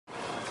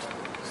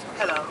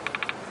Hello.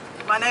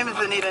 My name is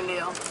Anita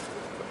Neal.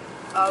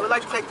 I would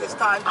like to take this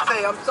time to say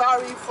I'm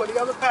sorry for the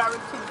other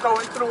parents who's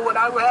going through what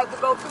I had to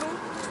go through.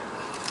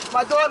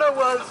 My daughter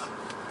was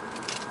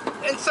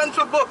in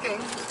central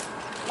booking,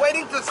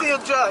 waiting to see a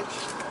judge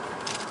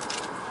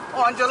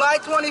on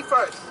July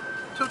 21st,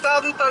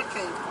 2013.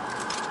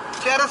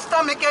 She had a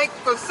stomach ache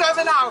for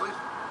 7 hours.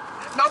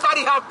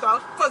 Nobody helped her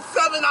for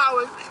 7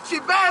 hours.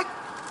 She begged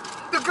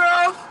the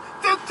girls,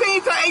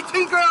 15 to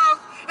 18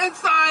 girls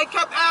inside,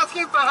 kept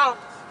asking for help.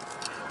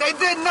 They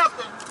did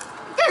nothing.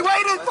 They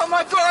waited for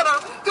my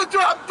daughter to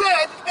drop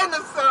dead in the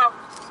cell.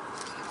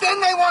 Then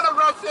they want to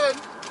rush in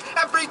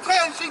and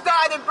pretend she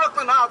died in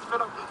Brooklyn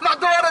Hospital. My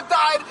daughter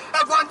died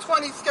at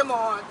 120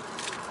 Skimmerhorn.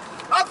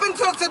 Up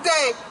until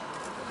today,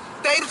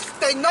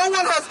 no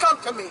one has come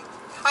to me.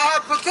 I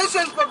have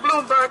petitioned for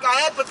Bloomberg.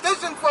 I had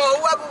petitioned for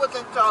whoever was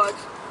in charge.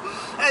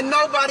 And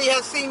nobody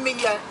has seen me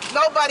yet.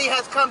 Nobody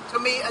has come to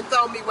me and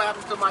told me what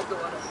happened to my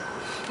daughter.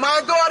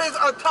 My daughter's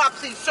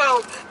autopsy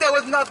showed there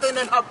was nothing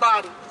in her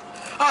body.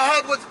 Her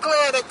head was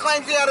clear. They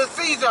claimed she had a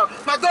seizure.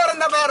 My daughter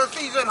never had a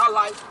seizure in her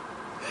life.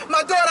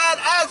 My daughter had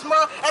asthma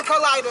and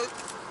colitis.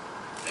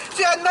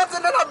 She had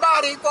nothing in her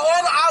body for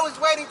all the hours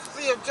waiting to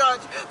see a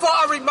judge for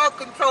a remote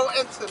control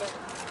incident.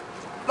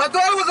 My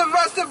daughter was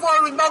arrested for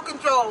a remote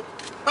control.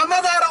 My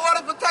mother had an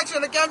order of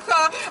protection against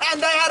her,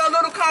 and they had a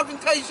little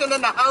confrontation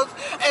in the house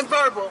and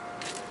verbal.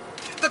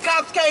 The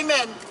cops came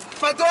in.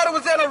 My daughter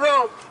was in a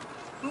robe.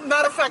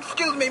 Matter of fact,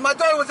 excuse me, my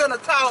daughter was in a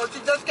towel.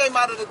 She just came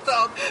out of the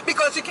tub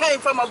because she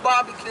came from a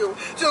barbecue.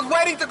 She was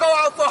waiting to go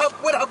out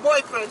with her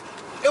boyfriend.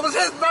 It was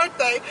his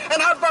birthday, and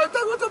her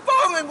birthday was the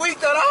following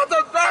week that I had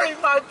to bury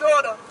my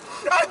daughter.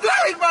 I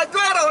buried my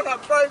daughter on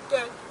her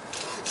birthday,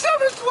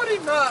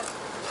 7/29.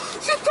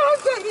 She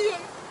turned 38.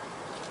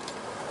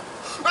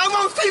 I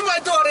won't see my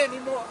daughter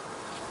anymore.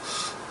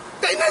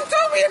 They didn't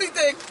tell me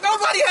anything.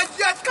 Nobody has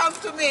yet come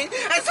to me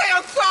and say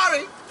I'm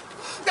sorry.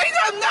 They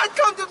have not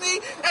come to me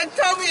and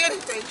tell me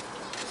anything.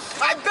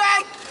 I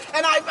beg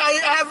and I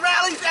have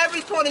rallies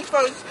every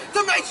 21st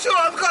to make sure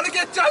I'm going to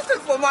get justice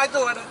for my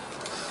daughter.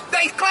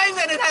 They claim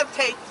they didn't have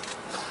tapes.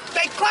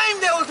 They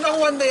claim there was no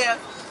one there.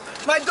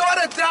 My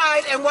daughter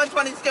died in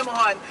 120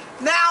 Skimmerhorn.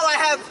 Now I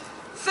have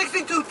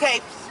 62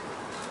 tapes.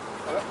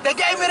 They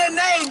gave me the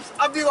names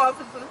of the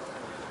officers.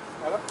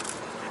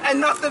 And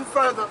nothing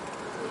further.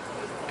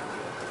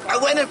 I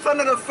went in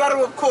front of the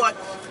federal court.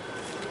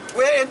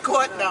 We're in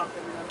court now.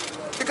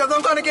 Because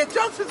I'm going to get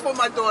justice for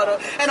my daughter.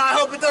 And I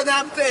hope it doesn't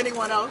happen to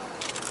anyone else.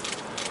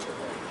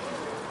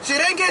 She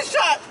didn't get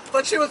shot,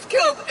 but she was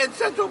killed in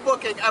central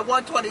booking at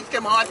 120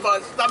 Skimmerhorn for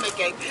a stomach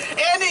ache.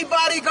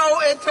 Anybody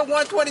go into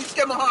 120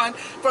 Skimmerhorn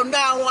from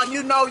now on,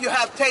 you know you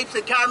have tapes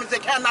and cameras. They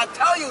cannot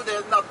tell you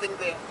there's nothing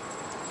there.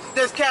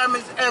 There's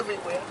cameras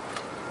everywhere.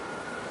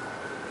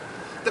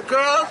 The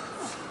girls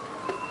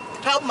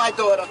helped my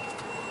daughter.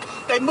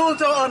 They moved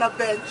her on a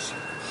bench.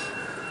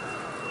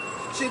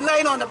 She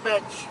laid on the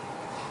bench.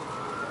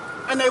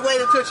 And they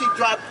waited till she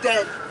dropped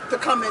dead to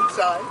come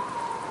inside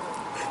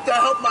to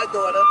help my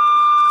daughter.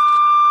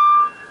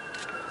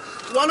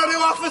 One of the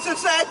officers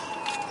said,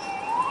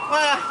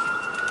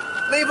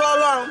 leave her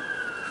alone.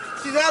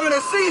 She's having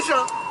a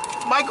seizure.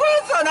 My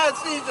grandson had a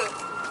seizure.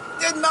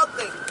 Did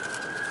nothing.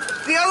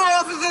 The other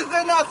officers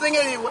did nothing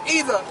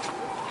either.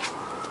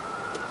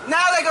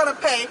 Now they're going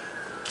to pay.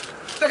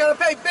 They're going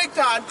to pay big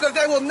time because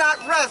they will not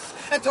rest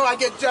until I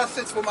get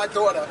justice for my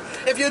daughter.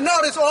 If you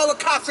notice, all the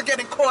cops are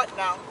getting caught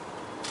now.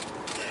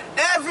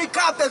 Every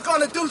cop that's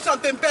going to do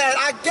something bad,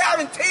 I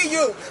guarantee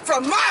you,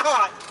 from my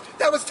heart,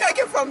 that was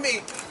taken from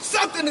me,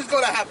 something is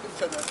going to happen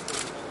to them.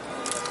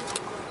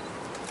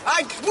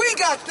 We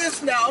got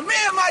this now. Me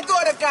and my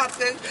daughter got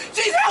this.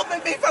 She's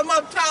helping me from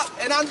up top,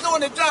 and I'm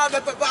doing the job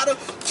at the bottom.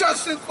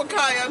 Justice for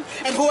Kyam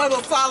and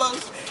whoever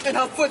follows in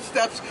her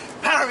footsteps,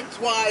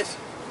 parents-wise.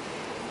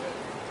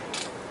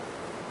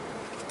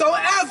 Don't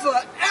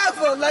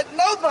ever let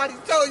nobody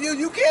tell you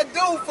you can't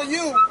do for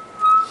you.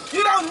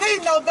 You don't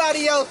need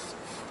nobody else.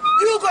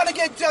 You're going to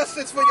get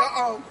justice for your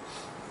own.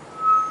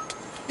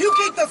 You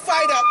keep the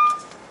fight up.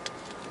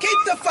 Keep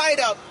the fight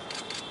up.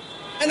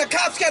 And the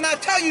cops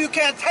cannot tell you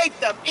can't tape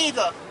them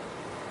either.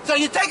 So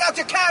you take out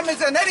your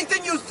cameras and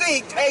anything you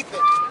see, tape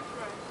it.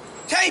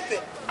 Tape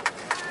it.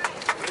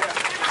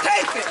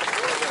 Tape it.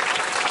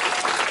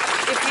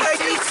 If you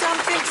see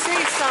something,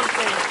 say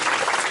something.